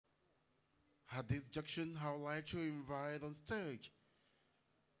At this junction, I would like to invite on stage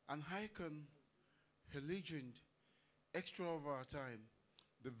an icon, a legend, extra of our time,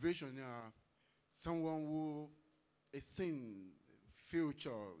 the visionary, someone who is seen future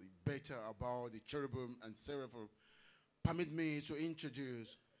better about the cherubim and seraphim. Permit me to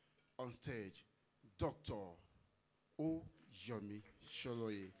introduce on stage Dr.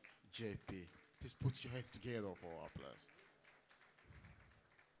 Yomi-Sholoye, JP. Please put your heads together for our applause.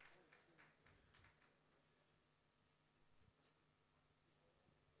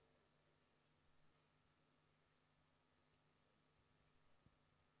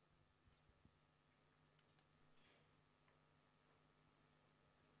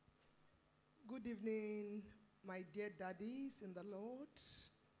 Good evening, my dear daddies in the Lord,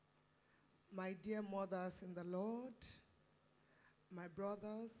 my dear mothers in the Lord, my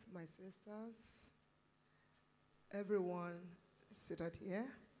brothers, my sisters, everyone seated here.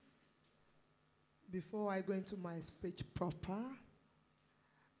 Before I go into my speech proper,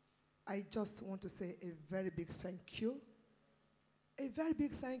 I just want to say a very big thank you. A very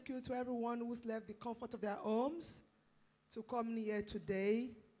big thank you to everyone who's left the comfort of their homes to come here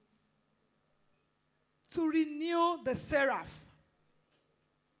today to renew the Seraph.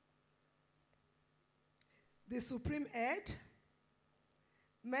 The Supreme Head,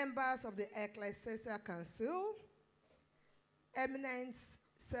 members of the Ecclesiastical Council, eminent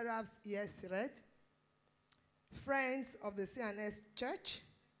Seraphs here seated, friends of the CNS Church,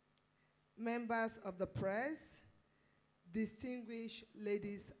 members of the press, distinguished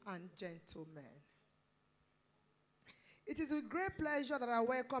ladies and gentlemen. It is with great pleasure that I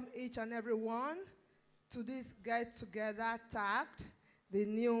welcome each and every one to this get-together tagged the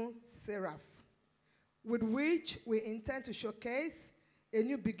new Seraph, with which we intend to showcase a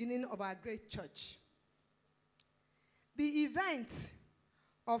new beginning of our great church. The event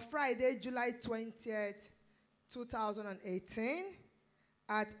of Friday, July 20th, 2018,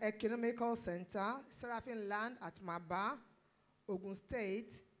 at Economical Center, Seraphim Land at Maba, Ogun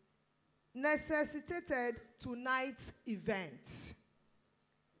State, necessitated tonight's event.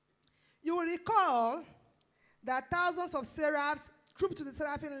 You will recall that thousands of seraphs trooped to the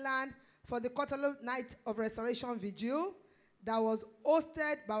Seraphim Land for the quarterly night of restoration vigil that was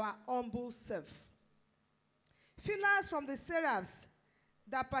hosted by our humble self. Feelers from the seraphs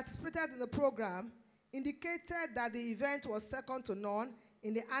that participated in the program indicated that the event was second to none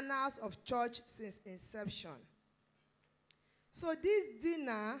in the annals of church since inception. So this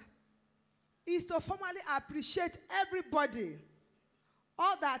dinner is to formally appreciate everybody,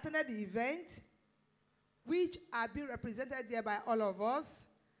 all that attended the event, which are being represented here by all of us,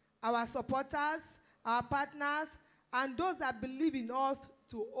 our supporters, our partners, and those that believe in us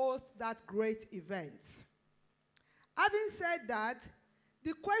to host that great event. Having said that,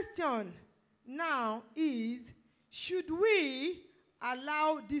 the question now is, should we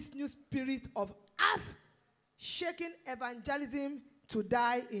allow this new spirit of earth-shaking evangelism to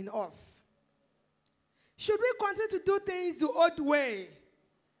die in us? Should we continue to do things the old way?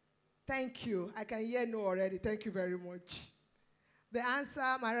 Thank you. I can hear no already. Thank you very much. The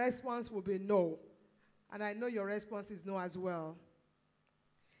answer, my response will be no. And I know your response is no as well.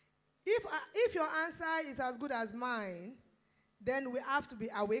 If your answer is as good as mine, then we have to be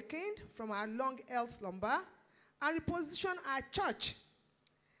awakened from our long-held slumber and reposition our church.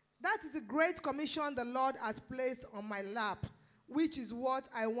 That is the great commission the Lord has placed on my lap, which is what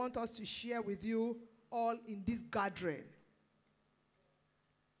I want us to share with you all in this gathering.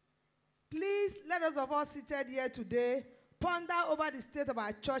 Please, let us of us seated here today ponder over the state of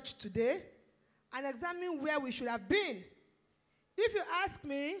our church today and examine where we should have been. If you ask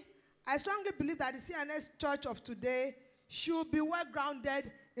me, I strongly believe that the CNS church of today should be well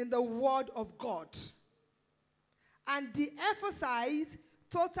grounded in the Word of God and de-emphasize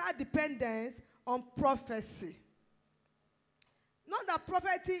total dependence on prophecy. Not that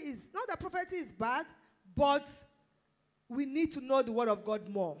prophecy is bad, but we need to know the Word of God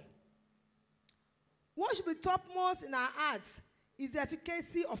more. What should be topmost in our hearts is the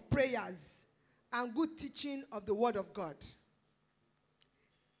efficacy of prayers and good teaching of the Word of God.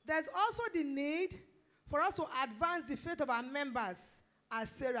 There's also the need for us to advance the faith of our members as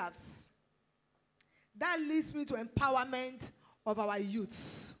seraphs. That leads me to empowerment of our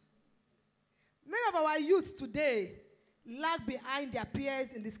youths. Many of our youths today lag behind their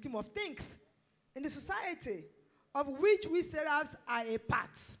peers in the scheme of things in the society of which we seraphs are a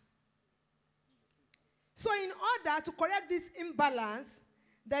part. So in order to correct this imbalance,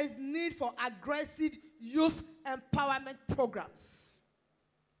 there is need for aggressive youth empowerment programs.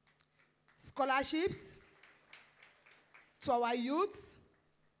 Scholarships to our youths,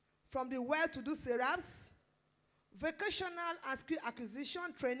 from the well-to-do seraphs, vocational and skill acquisition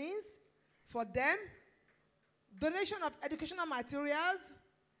trainings for them, donation of educational materials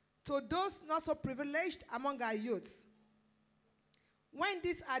to those not so privileged among our youths. When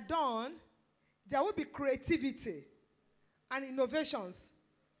these are done, there will be creativity and innovations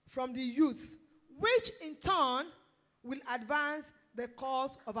from the youths, which in turn will advance the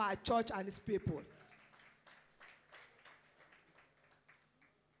cause of our church and its people.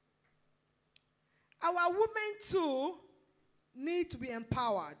 Our women too need to be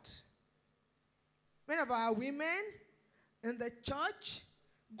empowered. Many of our women in the church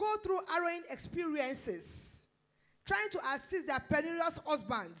go through harrowing experiences, trying to assist their penniless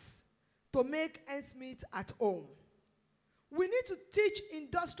husbands to make ends meet at home. We need to teach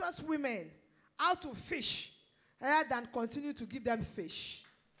industrious women how to fish rather than continue to give them fish.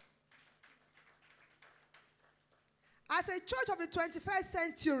 As a church of the 21st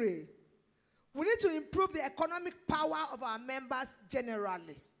century, we need to improve the economic power of our members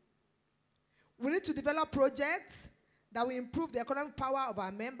generally. We need to develop projects that will improve the economic power of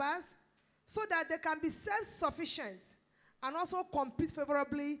our members so that they can be self-sufficient and also compete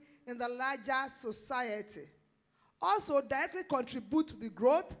favorably in the larger society. Also directly contribute to the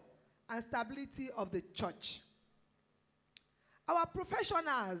growth and stability of the church. Our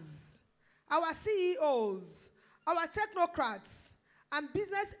professionals, our CEOs, our technocrats, and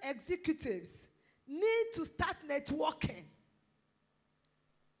business executives need to start networking.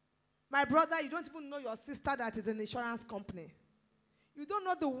 My brother, you don't even know your sister that is in an insurance company. You don't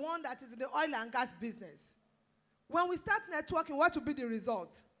know the one that is in the oil and gas business. When we start networking, what will be the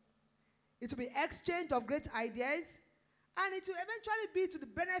result? It will be exchange of great ideas, and it will eventually be to the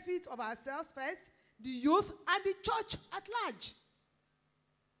benefit of ourselves first, the youth, and the church at large.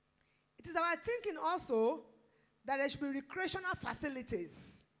 It is our thinking also that there should be recreational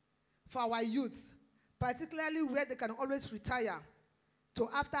facilities for our youths, particularly where they can always retire to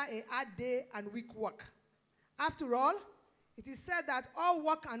after a hard day and week work. After all, it is said that all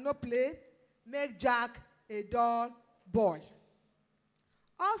work and no play make Jack a dull boy.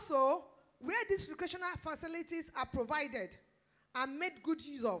 Also, where these recreational facilities are provided and made good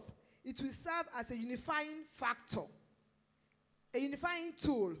use of, it will serve as a unifying factor, a unifying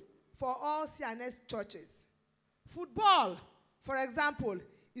tool for all CNS churches. Football, for example,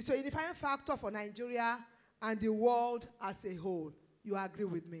 is a unifying factor for Nigeria and the world as a whole. You agree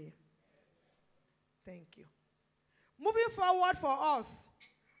with me? Thank you. Moving forward for us,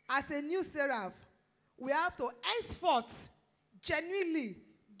 as a new Seraph, we have to henceforth genuinely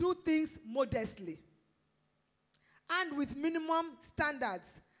do things modestly and with minimum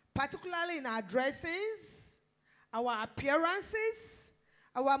standards, particularly in our dressings, our appearances,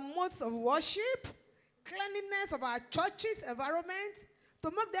 our modes of worship, cleanliness of our church's environment,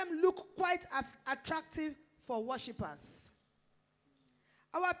 to make them look quite attractive for worshipers.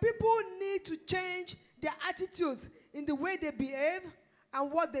 Our people need to change their attitudes in the way they behave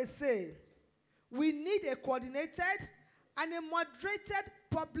and what they say. We need a coordinated and a moderated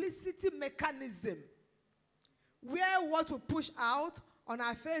publicity mechanism where what we push out on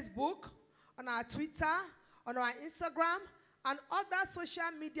our Facebook, on our Twitter, on our Instagram, and other social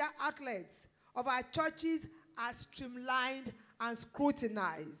media outlets of our churches are streamlined and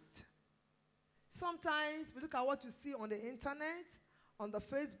scrutinized. Sometimes we look at what you see on the internet, on the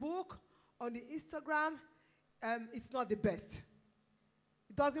Facebook, on the Instagram, it's not the best.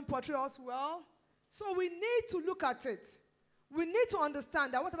 It doesn't portray us well. So we need to look at it. We need to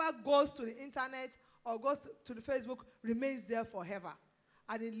understand that whatever goes to the internet or goes to the Facebook remains there forever.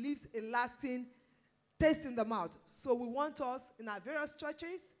 And it leaves a lasting taste in the mouth. So we want us in our various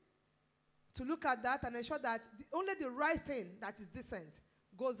churches to look at that and ensure that only the right thing that is decent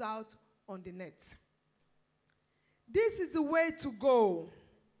goes out on the net. This is the way to go.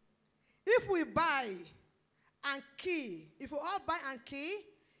 If we buy and key, if we all buy and key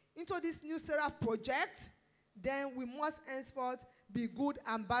into this new Seraph project, then we must henceforth be good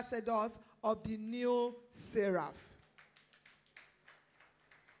ambassadors of the new Seraph.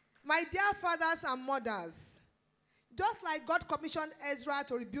 My dear fathers and mothers, just like God commissioned Ezra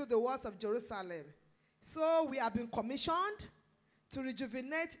to rebuild the walls of Jerusalem, so we have been commissioned to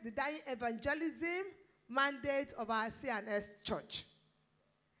rejuvenate the dying evangelism mandate of our CNS church.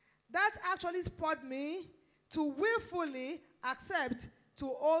 That actually spurred me to willfully accept to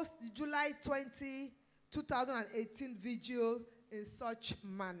host the July 20, 2018 vigil in such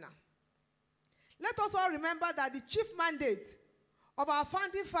manner. Let us all remember that the chief mandate of our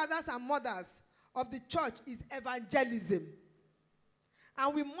founding fathers and mothers of the church is evangelism.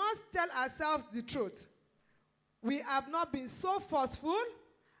 And we must tell ourselves the truth. We have not been so forceful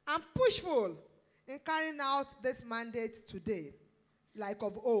and pushful in carrying out this mandate today, like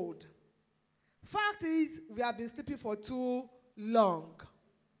of old. Fact is, we have been sleeping for too long.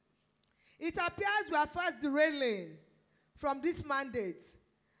 It appears we are fast derailing from this mandate,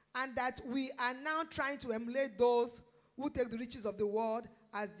 and that we are now trying to emulate those who take the riches of the world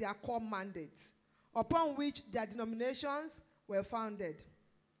as their core mandate, upon which their denominations were founded.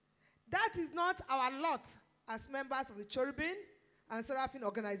 That is not our lot as members of the Cherubim and Seraphim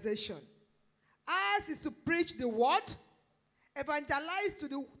organization. Ours is to preach the word, evangelize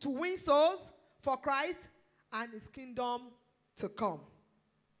to win souls for Christ and his kingdom to come.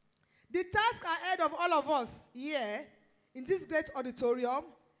 The task ahead of all of us here in this great auditorium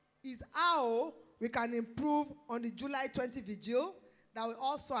is how we can improve on the July 20 vigil that we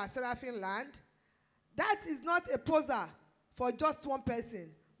also at Seraphim Land. That is not a poser for just one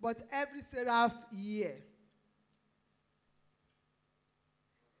person, but every Seraph year.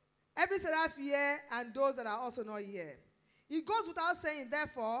 Every Seraph year and those that are also not here. It goes without saying,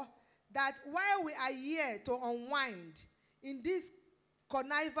 therefore, that while we are here to unwind in this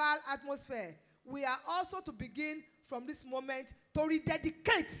carnival atmosphere, we are also to begin from this moment to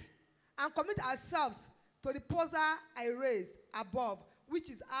rededicate and commit ourselves to the poser I raised above, which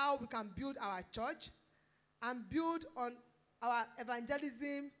is how we can build our church and build on our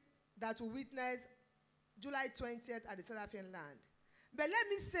evangelism that we witness July 20th at the Seraphim Land. But let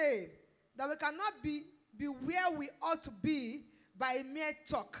me say that we cannot be where we ought to be by mere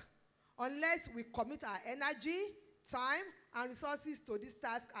talk unless we commit our energy, time, and resources to this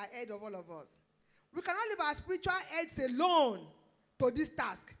task ahead of all of us. We cannot leave our spiritual heads alone to this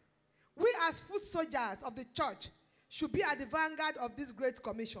task. We as foot soldiers of the church should be at the vanguard of this great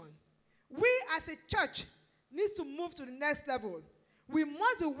commission. We as a church need to move to the next level. We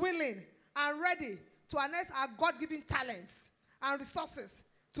must be willing and ready to harness our God-given talents and resources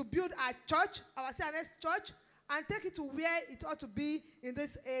to build our church, our CNS church, and take it to where it ought to be in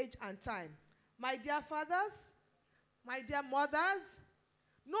this age and time. My dear fathers, my dear mothers,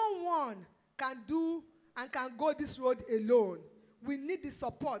 no one can do and can go this road alone. We need the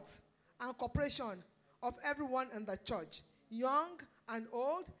support and cooperation of everyone in the church, young and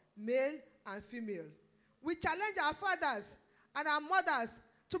old, male and female. We challenge our fathers and our mothers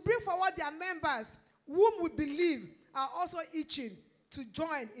to bring forward their members whom we believe are also itching to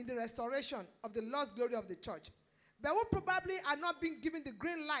join in the restoration of the lost glory of the church, but who probably are not being given the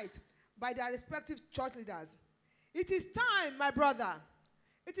green light by their respective church leaders. It is time, my brother,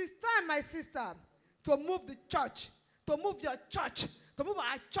 it is time, my sister, to move the church, to move your church, to move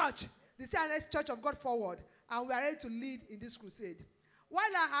our church, the CNS Church of God forward, and we are ready to lead in this crusade. While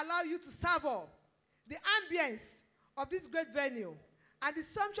I allow you to savor the ambience of this great venue and the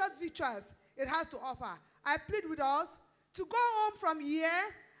sumptuous victuals it has to offer, I plead with us to go home from here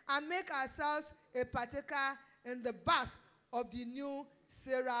and make ourselves a partaker in the bath of the new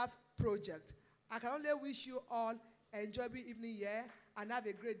Seraph project. I can only wish you all an enjoyable evening here and have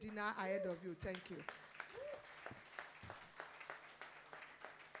a great dinner ahead of you. Thank you.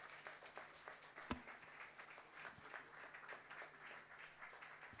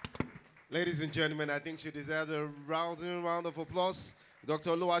 Ladies and gentlemen, I think she deserves a round of applause. Dr.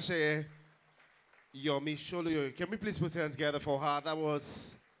 Yomi-Sholoye, Yomi-Sholoye. Can we please put hands together for her? That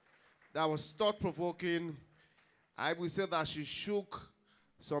was thought-provoking. I would say that she shook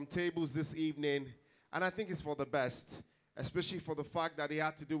some tables this evening, and I think it's for the best, especially for the fact that it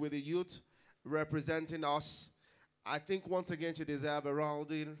had to do with the youth representing us. I think once again she deserves a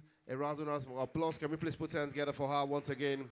round of applause. Can we please put hands together for her once again?